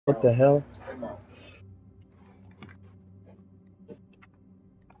What the hell?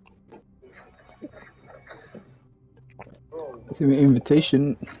 It's an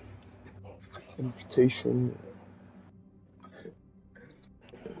invitation.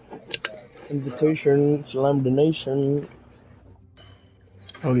 Invitation, Salam the Nation.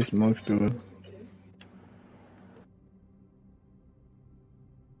 Holy smokes, dude.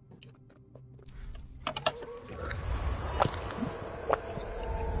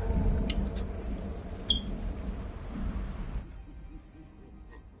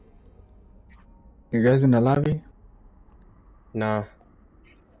 You guys in the lobby? Nah.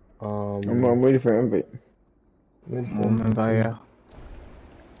 I'm waiting for invite. Via.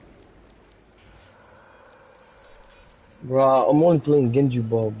 Bro, I'm only playing Genji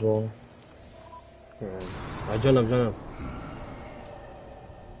Ball, bro. I join up.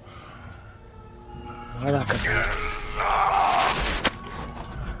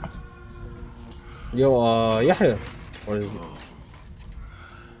 Yo, Yahya. What is it?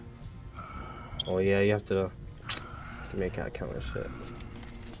 Oh yeah, you have to make an account and shit.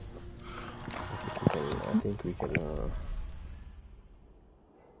 I think we can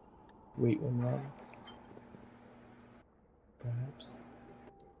wait 1 round. Perhaps.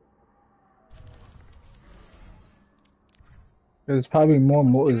 There's probably more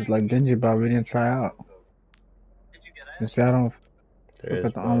modes like Genji, but we didn't try out. You see, I don't look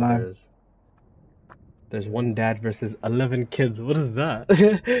at the online. There's one dad versus 11 kids. What is that?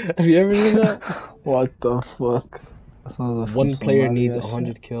 Have you ever seen that? What the fuck? One player needs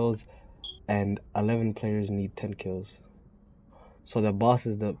 100 kills, and 11 players need 10 kills. So the boss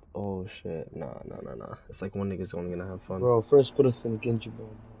is the... Oh shit. Nah. It's like one nigga's only gonna have fun. Bro, first put us in Genji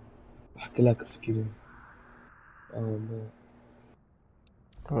Ball. احكي لك افكاري.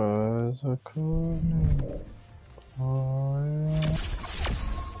 Cause I couldn't. Oh yeah.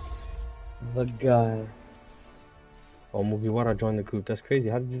 The guy. Oh, Mugiwara joined the group. That's crazy.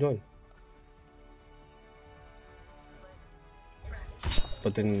 How did you join?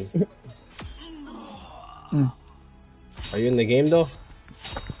 But then... Are you in the game though?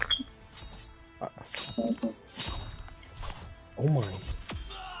 Oh my.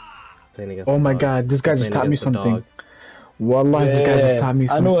 Oh my god, this guy just taught me something. Wallah, this guy just taught me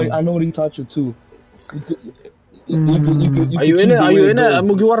something. I know what he taught you too. Are you in it? Are you in it?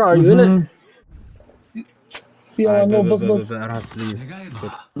 Mugiwara, are you in it? Yeah, I know, bus.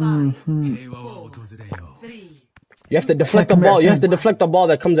 You have to deflect the ball. You have to deflect the ball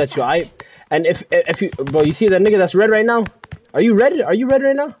that comes at you. And if you, bro, you see that nigga that's red right now? Are you red? Are you red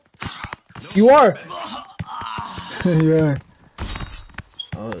right now? You are. Yeah.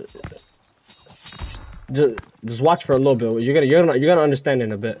 Just watch for a little bit. You're gonna understand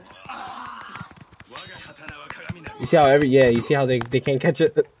in a bit. You see how you see how they can't catch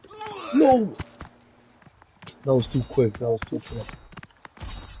it. No. That was too quick. Oh,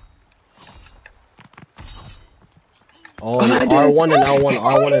 R1 and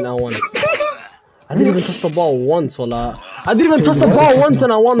L1. I didn't even touch the ball once, Walla. I didn't even touch the ball once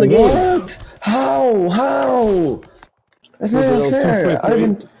and I won the game. What? How? That's not even fair. I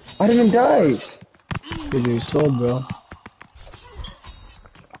didn't even die. Dude, you're so, bro.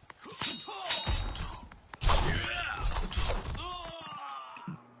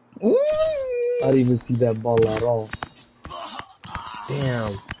 I didn't even see that ball at all.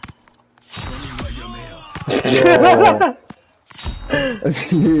 Damn. Yo.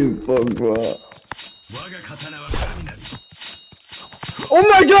 Jeez, fuck, bro. Oh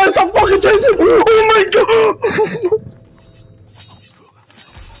my god, stop fucking chasing! Oh my god!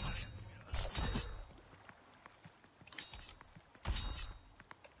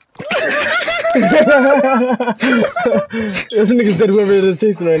 This nigga's dead, whoever it is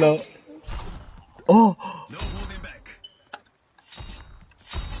chasing right now. Oh!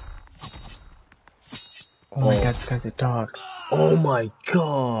 Oh my god, this guy's a dog. Oh my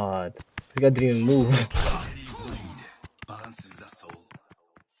god! This guy didn't even move.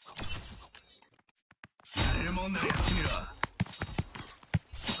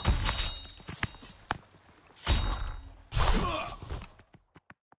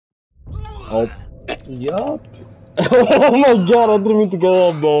 Oh. Yup. Oh my god, I didn't mean to go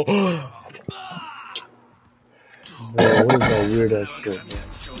up, bro. Bro, what is that weird ass shit,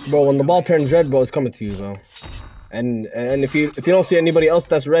 bro? When the ball turns red, bro, it's coming to you, bro. And if you don't see anybody else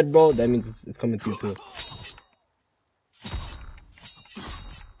that's red, bro, that means it's coming to you too.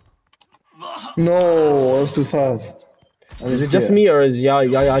 No, that's too fast. Is it just me or is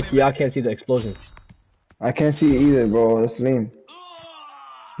y'all can't see the explosion? I can't see it either, bro. That's lame.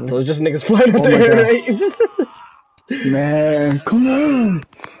 So it's just niggas flying out there, right? Man, come on.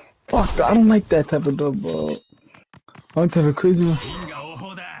 fuck? I don't like that type of dub, bro. I want to have a crazy one.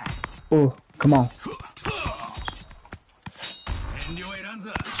 Oh, come on.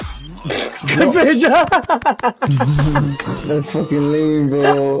 That's fucking lame,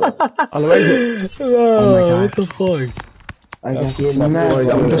 bro. I'll raise it. No, Oh my God. what the fuck? I got I'm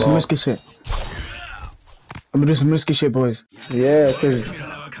gonna do some risky shit. I'm gonna do some risky shit, boys. Yeah, cause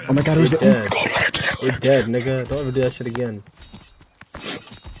Oh my God, who's it? Dead. You're dead, nigga. Don't ever do that shit again.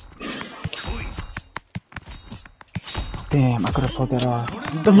 Damn, I could have pulled that off.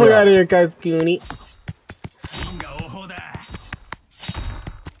 Get the fuck out of here, guys, Cooney.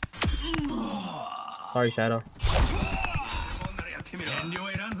 Sorry, Shadow.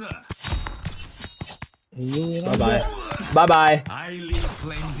 Bye bye. Bye bye.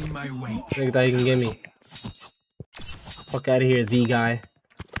 Nigga thought you can get me. Fuck out of here, the guy.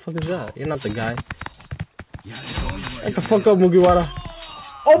 What the fuck is that? You're not the guy. Get the fuck up, Mugiwara.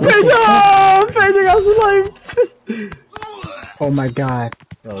 Oh, Pedro! Pedro got sniped! Oh my God.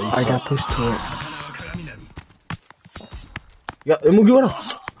 Oh, I got pushed to it. Yeah, Mugiwara!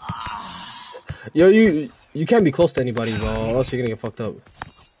 Yo, you can't be close to anybody, bro, or else you're gonna get fucked up.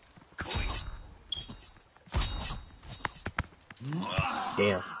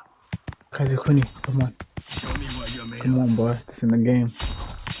 Damn. Kazukuni, come on. Come on, boy. This in the game.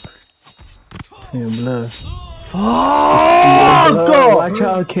 It's in your blood. Fuck! Watch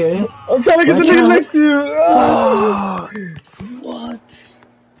out, kid. I'm trying to get the nigga next to you! oh, what?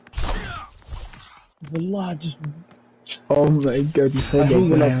 Wallah, just Oh my God, you I said hate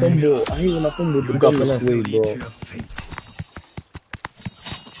when that. I fumble. I hate when I fumble the got best way, bro.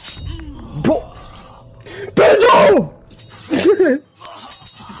 Bro! Pedro!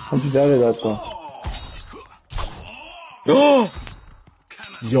 How'd you die to that though?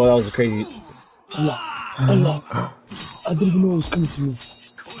 Yo, that was crazy. Allah, I didn't even know it was coming to me.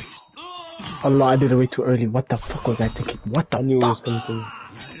 Allah, I did it way too early. What the fuck was I thinking? What the I knew it was fuck? coming to me.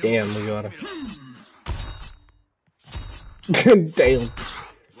 Damn, Mugiwara. Damn.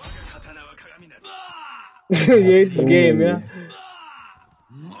 You hate the game, yeah?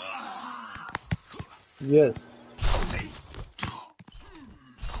 Yes.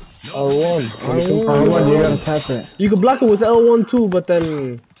 R1. R1, you gotta tap it. You can block it with L1 too, but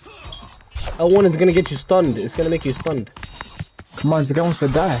then L1 is gonna get you stunned. It's gonna make you stunned. Come on, the guy wants to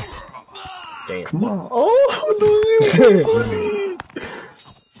die. Damn. Come on. Oh,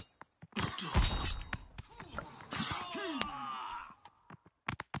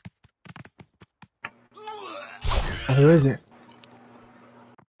 where is it?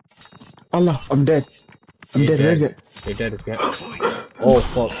 Allah, I'm dead. I'm dead. Where is it? You're dead. It's behind. Oh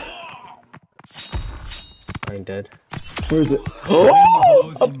fuck. I ain't dead. Where is it?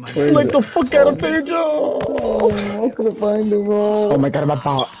 Like the fuck out of Pedro! Oh, I couldn't find it, bro. Oh my God, I'm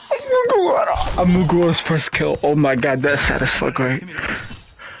about. I'm Muguru's first kill. Oh my God, that's sad as fuck, right?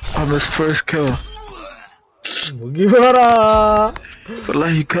 I'm his first kill. Mugiwara!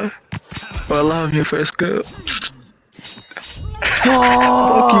 Wallahi, ka? Wallah, I'm your first kill.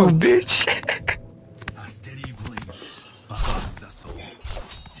 Fuck you, bitch.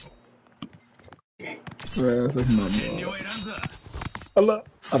 Right, that's like my bro. Allah.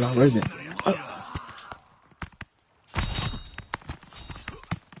 Allah, where is it?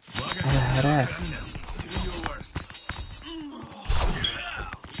 Harass.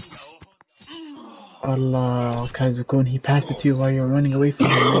 Allah, Kazukun, he passed it to you while you were running away from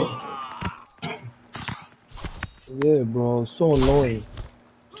him, right? Yeah, bro, so annoying.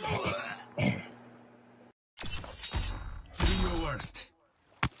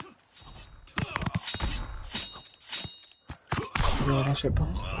 Yeah, that shit, bro.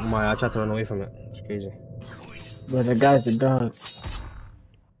 I tried to run away from it. It's crazy. But the guy's a dog.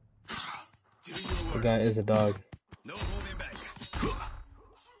 The guy is a dog.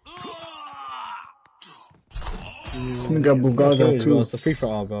 This got Bugaga too. It's a free for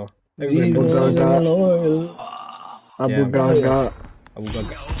all, bro. Bugaga. Abu Gaga. Abu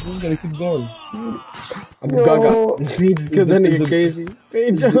Gaga. Who's gonna keep going? Abu Gaga. He just killed that nigga crazy.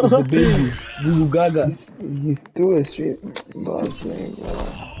 The baby. Bubu Gaga. He's through a straight boss name, bro.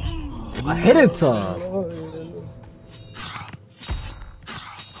 I hit it, Tom.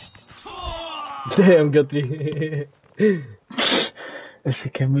 Damn, got 3. That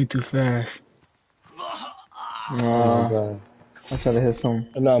shit came way too fast. Oh my God. I'm trying to hit some.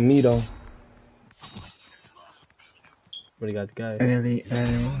 Not me though. What do you got, the guy? Early.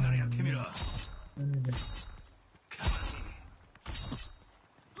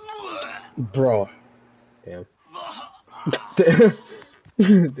 Bro. Damn.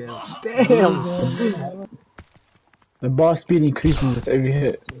 Damn. The ball speed increases with every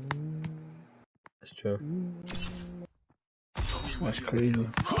hit. true. That's crazy.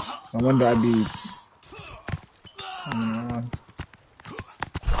 I wonder I'd be.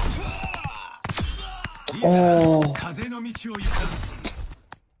 Oh.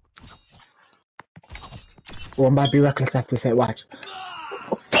 One might be reckless after say, watch.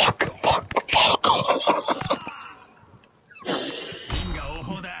 Fuck.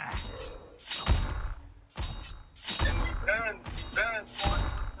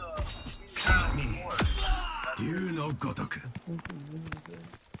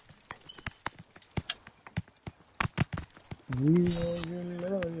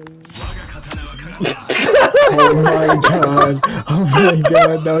 Oh my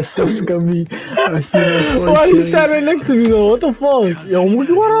god, that was so scummy. I see that. Why are you standing right next to me though? What the fuck? Yo, what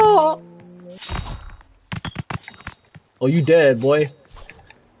up? Oh, you dead, boy.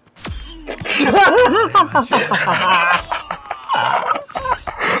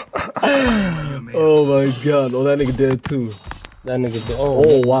 Oh my god. Oh, that nigga dead too. That nigga dead.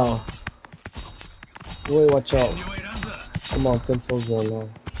 Oh wow. Boy, watch out. Come on, 10 toes right now.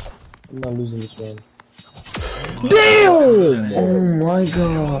 I'm not losing this round. Damn! Oh my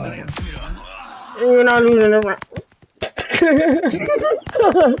god. You're not losing it.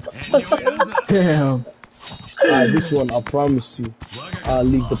 Damn. This one, I promise you, I'll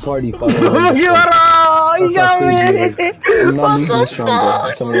leave the party if I don't You got me. I'm not losing this round, bro.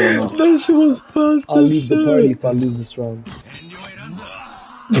 I'm telling you right now. That shit was fast. I'll leave the party if I lose this round.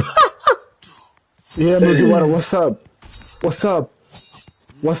 Yeah, Mugiwara, what's up? What's up?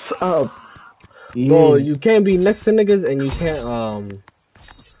 What's up? Yeah. Bro, you can't be next to niggas and you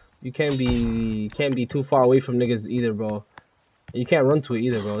can't be too far away from niggas either, bro. You can't run to it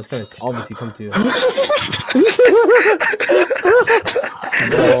either, bro. It's gonna obviously come to you. Oh,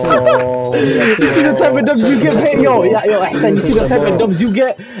 you see the type of dubs you get, man? Yo, Ahsan, you see the type of dubs you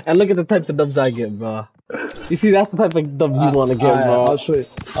get, and look at the types of dubs I get, bro. You see, that's the type of dub you wanna get, bro. I'll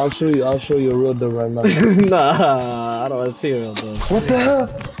show you a real dub right now. Nah, I don't wanna see a real dub. what the hell?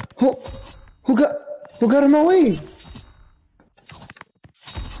 Who got in my way?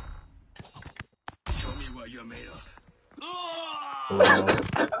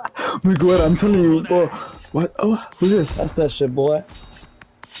 Mugiwara, I'm telling you, bro. What? Oh, who's this? That's that shit, boy.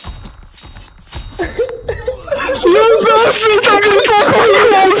 You bastard! I'm gonna talk about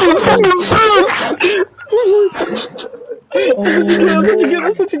you,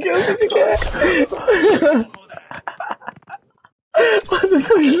 That's what you get. What the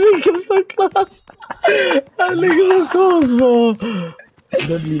fuck? You make him so close. That nigga so close, bro.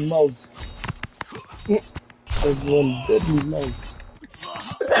 Deadly mouse. There's one deadly mouse.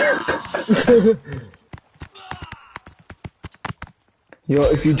 Yo,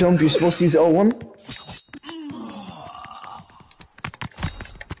 if you jump, you're supposed to use L1.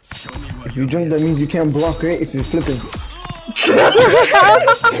 If you jump, that means you can't block, right? If you're flipping.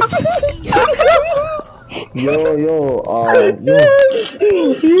 yo. Yes!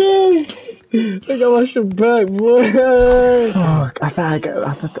 I got my shit back, boy. Fuck, I thought the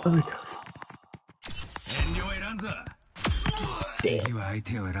other guy.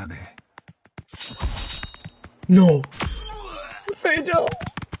 No. Fajo.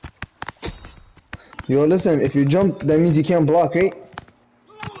 Yo, listen, if you jump, that means you can't block, right?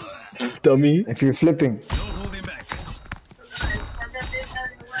 Dummy. If you're flipping.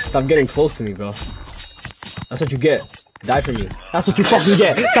 Stop getting close to me, bro. That's what you get. Die for me. That's what you fucking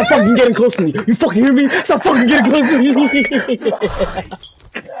get. Stop fucking getting close to me. You fucking hear me? Stop fucking getting close to me.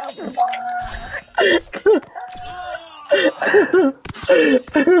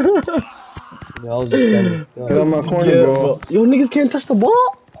 Y'all just standing still. Get on my corner, bro. Yo, niggas can't touch the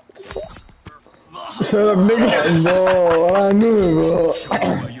ball? Shut up, nigga. Bro, what I knew, bro.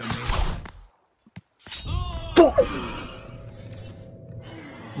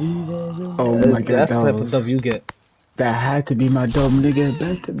 Oh my god, that's the type of stuff you get. That had to be my dub, nigga.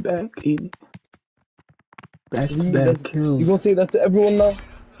 Back to back, back to back kills. You gonna say that to everyone now?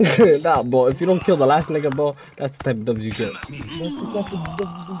 Nah, bro. If you don't kill the last nigga, bro, that's the type of dubs you get. Got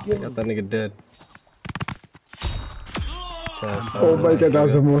that nigga dead. Oh my god, that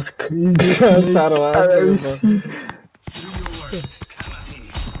was the most crazy Shadow ass nigga, bro.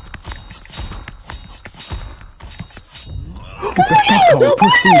 Get the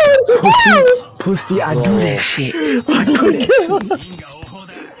fuck out, pussy, I do that shit.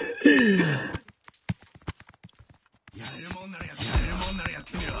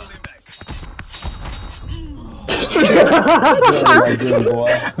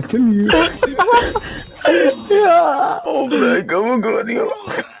 I'm telling you. Yeah. Oh my god, yo.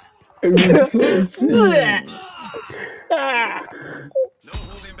 It was so sick.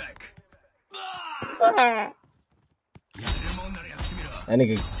 That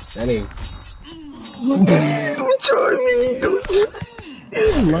nigga. Don't try me. Don't try.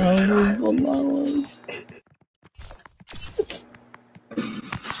 Allowance.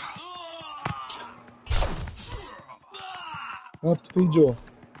 What, Pedro?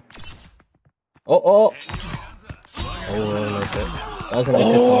 Oh, nice hit. That was a nice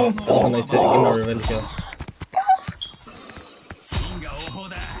hit, bro. That was a nice hit. Give me a revenge kill.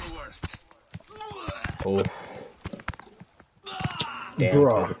 Oh. Damn.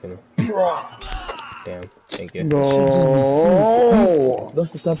 Damn. Thank you. No.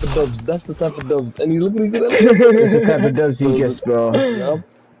 That's the type of dubs. That's the type of dubs. And you look at these. That's the type of dubs he gets, bro. Yup.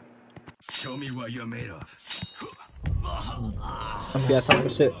 Show me what you're made of. Yeah, type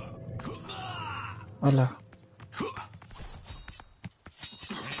of shit. Allah.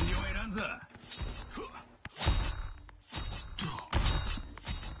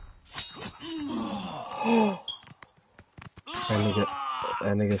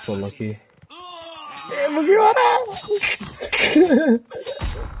 That nigga so lucky.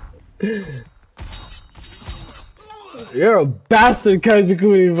 You're a bastard,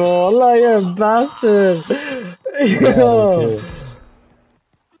 Kaizukuni, bro. Allah, you're a bastard. Yo.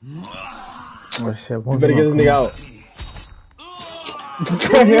 Oh shit, You better get this nigga out.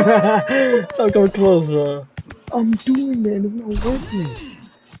 I'm coming close, bro. I'm doing that. It's not working.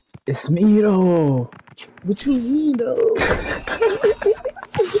 It's me though. What you mean, though?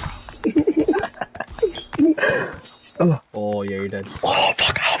 Oh, yeah, you're dead. Oh,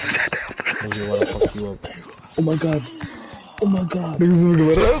 fuck, I was dead. Okay, what the fuck you up? Oh my god. Oh my god. Niggas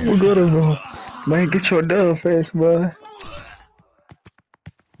look at bro. Man, get your dub face, boy.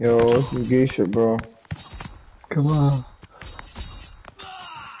 Yo, what's this gay shit, bro? Come on.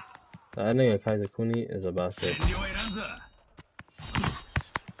 That nigga Kaizukuni is a bastard.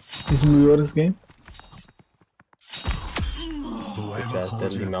 This movie this game? Bitch ass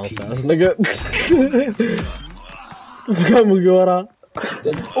deadly mouth ass nigga. Mugiwara.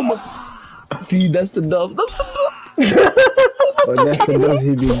 Oh my. See, that's the dub. That's the dub. Oh, that's the dubs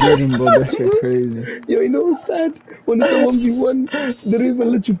he be getting, bro. That shit crazy. Yo, you know what's sad? When it's a 1v1, they don't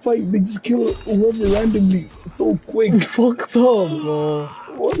even let you fight. They just kill whoever randomly so quick. Fuck up, bro.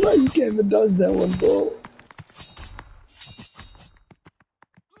 Wallah, you can't even dodge that one, bro.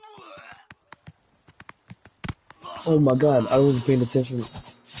 Oh my god, I wasn't paying attention.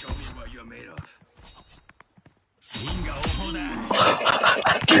 Show me what you're made of.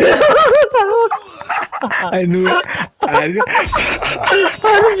 I knew it. How did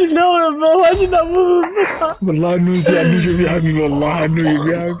you know it, bro? Why'd you not move? Wallah, I knew you'd be behind me. Wallah, I knew you'd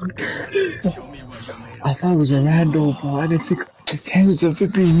be behind me. I thought it was a rando, bro. I didn't think the chances of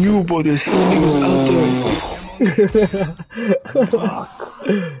it being you, bro. There's hell niggas out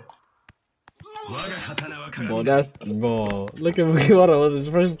there. Bro, that's, bro. Look at Mugiwara with his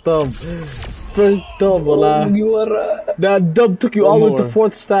first dub. First dub, wallah. That dub took you all the way to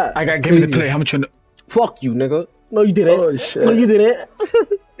 4th stat. I got given the play. How much on the... Fuck you, nigga. No, you didn't. Oh, shit. No, you didn't.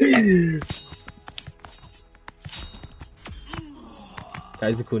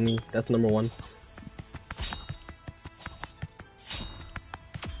 Kaizukuni, that's number 1.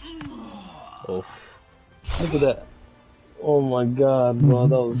 Oh. Look at that. Oh my god, bro.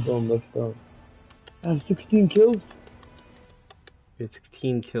 That was so messed up. That's 16 kills? You had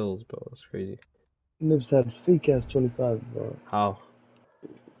 16 kills, bro. That's crazy. Nips had fake ass 25, bro. How?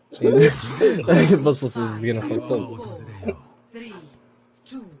 Bus is gonna fuck up. 3,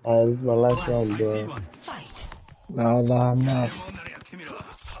 2, This is my last round, bro. fight. No, Allah, I'm not.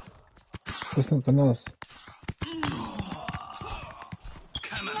 Do something else.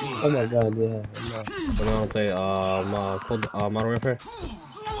 Oh my god, yeah. I'm gonna play Modern Warfare.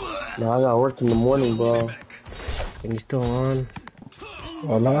 No, I got work in the morning, bro. And you still on?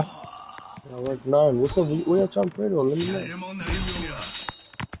 Wallah. I work 9. What's up? Where y'all trying to play though? Let me know.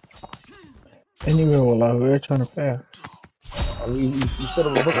 Anyway, Wallah, we were trying to play. You said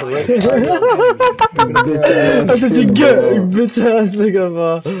I'm a booker, right? That's what you get, you bitch ass nigga,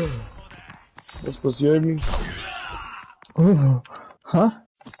 bro. What's supposed to hear me? Ooh. Huh?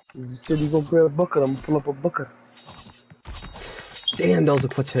 You said you gonna play a bucket, I'm gonna pull up a bucket. Damn, that was a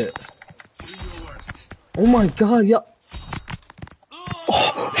clutch hit. Oh my god, yeah.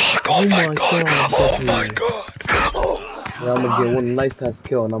 Oh my god. Oh my god. Yeah, I'm gonna get one nice ass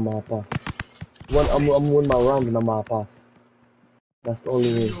kill and I'm gonna hop off. I'm gonna win my round and I'm gonna hop off. That's the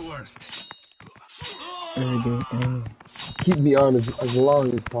only way. Keep me on as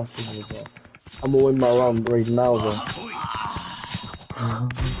long as possible, bro. I'm gonna win my round right now, bro.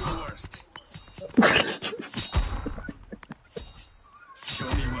 Show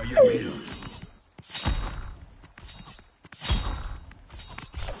me what you're made of.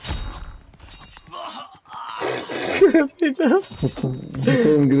 He told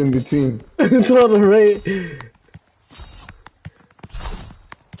him get in between. told him right.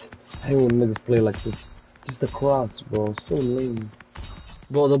 I hate when niggas play like this. Just a cross, bro. So lame.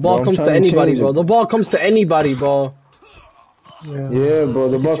 Bro, the ball Bro, I'm comes to trying to anybody, change bro. it. The ball comes to anybody, bro. Yeah, bro,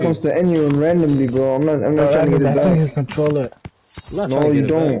 the ball comes to anyone randomly, bro. I'm not trying to get it I think you back. control it. I'm not No, trying to you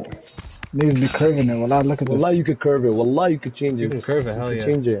get it don't. back. Niggas be curving it. Well, look at Wallah, this. you could curve it. Wallah, you could change You it. can curve it, hell You yeah.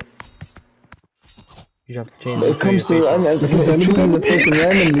 could change it. You have to change But it. it comes to it chooses the person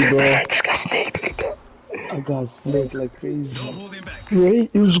randomly, bro. I got snake like crazy. No holding back. Right?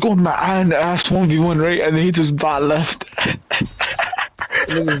 He was going my ass 1v1, right? And then he just bat left.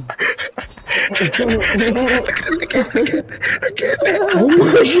 Niggas, Oh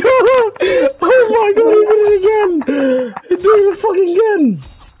my god! Oh my god, he did it again! He's doing it fucking again!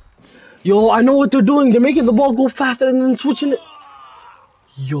 Yo, I know what they're doing. They're making the ball go faster and then switching it.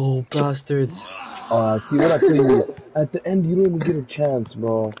 Yo, bastards. see what I tell you? At the end, you don't even get a chance,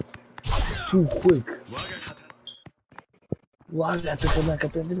 bro. It's too quick. Why did I take it back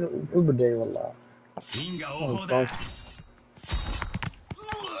at the end of the day, wallah? Oh, saucy.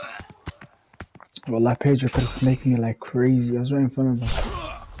 Well, that Pedro could have snaked me like crazy. I was right in front of him.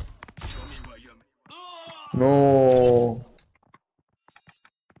 No.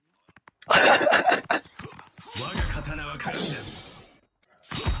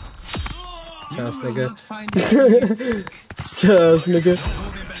 Chance, nigga. Chance, nigga.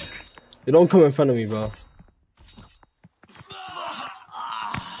 You don't come in front of me, bro.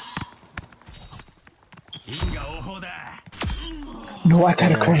 No, I tried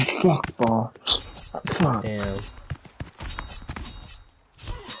to curve. Fuck, bro. Fuck. Damn.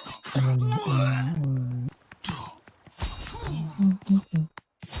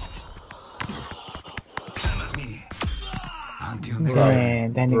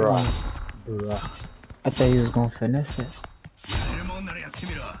 Man, then he goes. I thought he was gonna finesse it.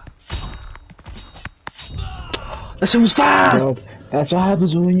 That shit was fast! That's what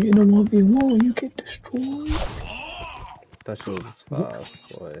happens when you're in a 1v1. You get destroyed. That shit was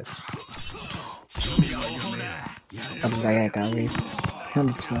fast, boy. That guy got me.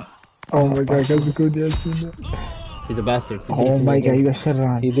 100%. Oh my god, that's a good answer. He's a bastard. He did it Oh to my me god, again. you got shit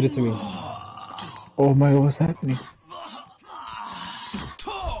on. He did it to me. Oh my god, what's happening?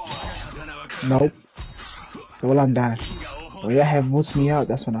 Nope. Well, I'm done. When you have votes me out,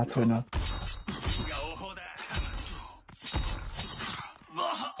 that's when I turn up.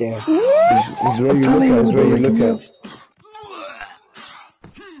 Yeah. It's where you look at. It's where you look at.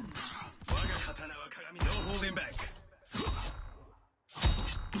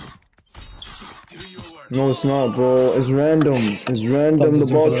 No, it's not, bro. It's random. It's random. The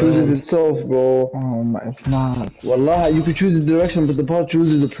ball chooses itself, bro. Oh my, it's not. Wallah, you could choose the direction, but the ball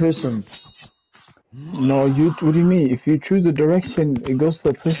chooses the person. No, what do you mean? If you choose the direction, it goes to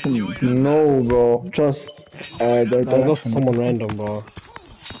the person. No, bro. Trust. The That goes to direction. someone random, bro.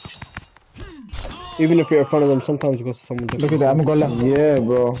 Even if you're in front of them, sometimes it goes to someone different. Look at that, I'm gonna go left. Yeah,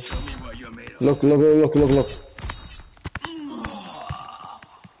 bro. Look.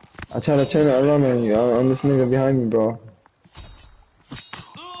 I try to turn it around on you. I'm this nigga behind me, bro.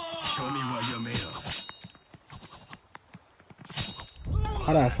 Show me what you're made of.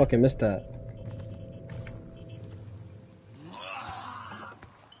 How did I fucking miss that?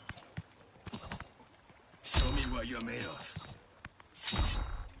 Show me what you're made of.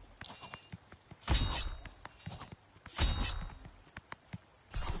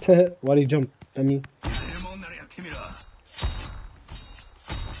 Why'd he jump at me?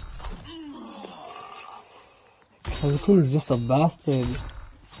 Hazakun is just a bastard.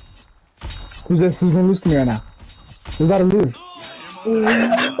 Who's this? Who's gonna lose to me right now? Who's about to lose?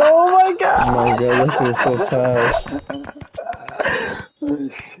 Oh my god! Oh my god, that shit was so fast.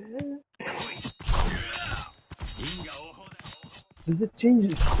 Does it change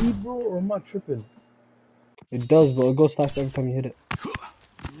its speed, bro, or am I tripping? It does, but it goes fast every time you hit it.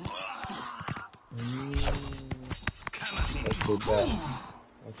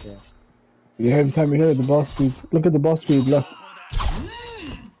 Okay. Yeah, every time you hit it, the ball speed. Look at the ball speed left.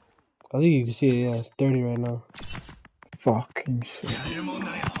 I think you can see it, yeah, it's 30 right now. Fucking shit.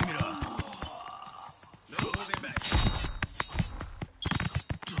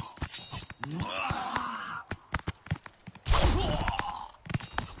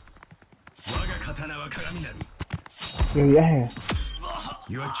 Yo, yeah.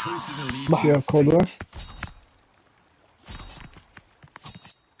 Your choices will lead You have cold war?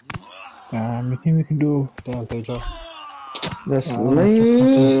 You think we can do? Damn, Pedro. That's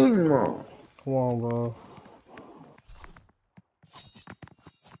lame. Come on, bro.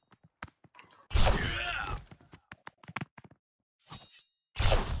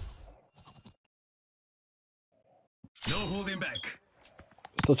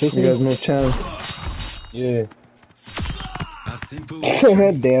 Still chasing You guys no chance. Yeah. A simple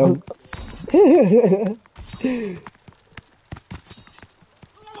Damn.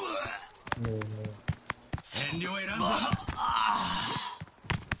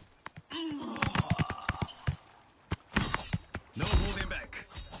 No holding back.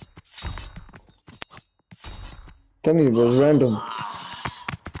 Tell me, it was random.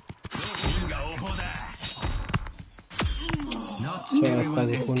 Not Chaz, everyone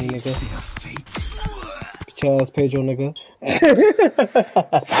Kazi, Kuni, escapes nigga. their fate. Chaz, Pedro, nigga.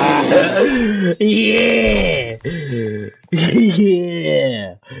 Yeah!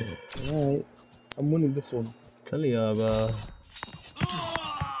 Yeah! Alright. I'm winning this one. Tell ya, bro.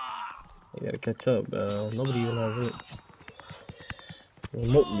 You gotta catch up, bro. Nobody even has it.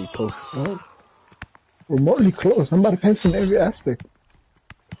 Remotely close. What? Remotely close. I'm about to pass in every aspect.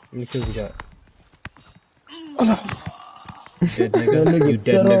 How many kills you got? Oh, You dead, nigga? You dead,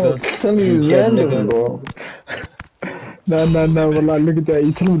 Shut nigga? up. Tell me it's dead, random, nigga? bro. No, wallah, look at that.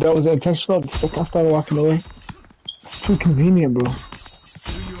 You tell me that was intentional. The second I started walking away. It's too convenient, bro. Do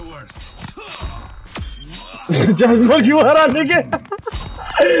your worst. Just fuck you out, nigga!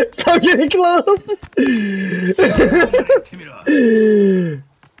 Stop getting close!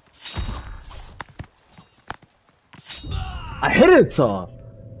 I hit it, sir!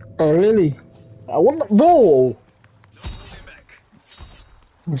 Oh, really? I want the ball!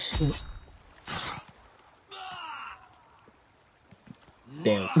 Oh, shit.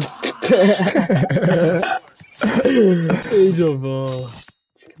 Damn. Angel, bro.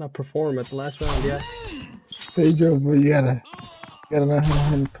 She cannot perform at the last round, yeah? Hey, Joe, boy, you gotta know how to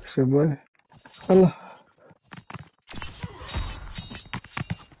handle pressure, boy. Allah.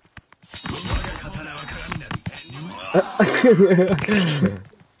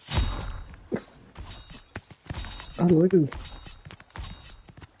 Oh, look at this.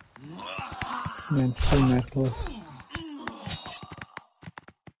 Man, still mad close.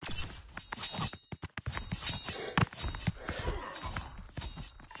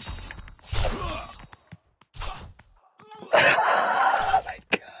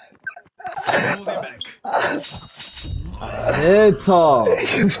 I hit her! I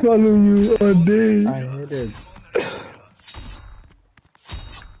just follow you all day. I hit it.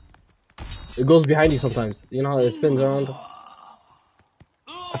 It goes behind you sometimes. You know how it spins around?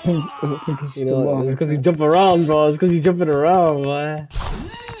 I think it's You too know, long. it's because you jump around, bro. It's because you jumping around, boy.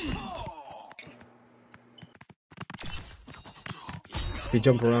 If you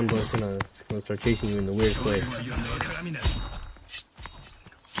jump around, bro, it's gonna start chasing you in the weirdest way.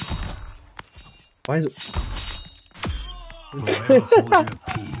 Why is it?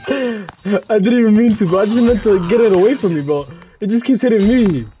 I didn't even mean to, bro. I just meant to get it away from me, bro. It just keeps hitting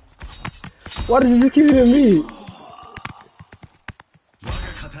me. Why did you just keep hitting me?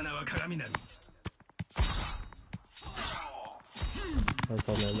 That's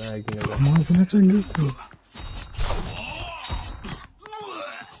all my mag, you know. Come on, it's not trying to get to.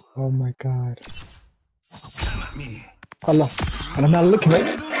 Oh my god. Allah. And I'm not looking at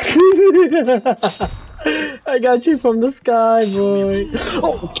it. I got you from the sky, boy.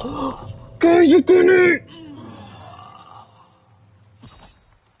 Oh! Guys, you did it!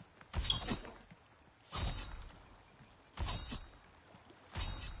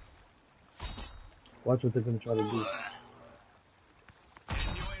 Watch what they're gonna try to do.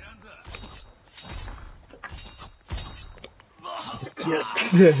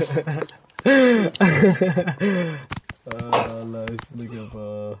 Nice. Look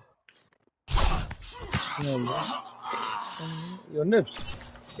up, Your nips.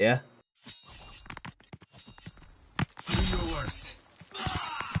 yeah? Do your worst.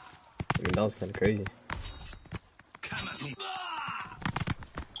 I mean, that was kind of crazy. Come at me.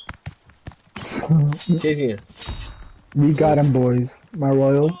 Chasing you. We got him, boys. My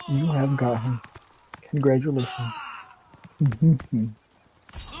royal, you have got him. Congratulations.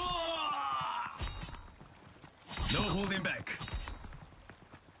 No holding back.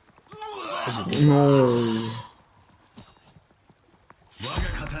 No. 我が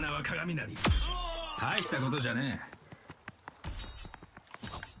刀は鏡なり。大したことじゃねえ。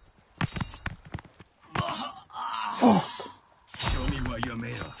 Fuck. Show me what you're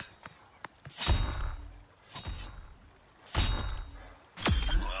made of.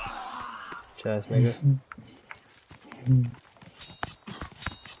 Chest, nigga.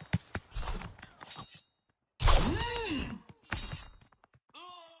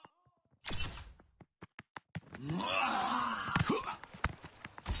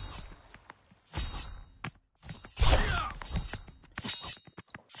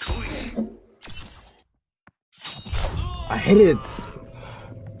 I hit it.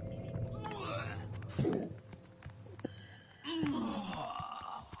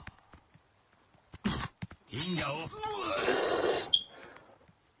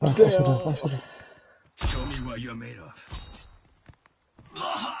 Show me what you're made of.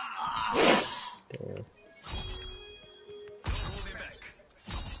 Damn.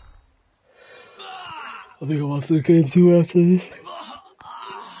 I think I'm off the game too after this.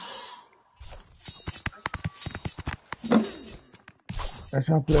 I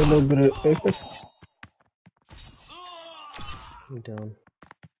try to play a little bit of Apex. I'm down.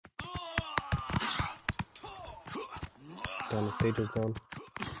 Down, the page is down.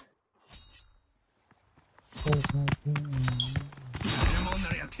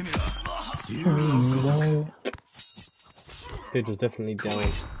 Page is definitely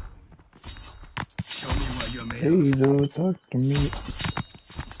down. Hey, dude, talk to me.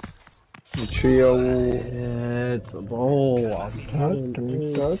 The trio. Yeah, bro.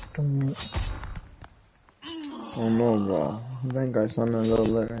 Talk to me. Oh no, bro. Vanguard's on a little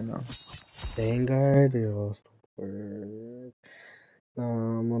lit right now. Vanguard, yo, stop work. No,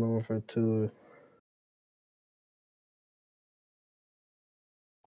 I'm on over for 2.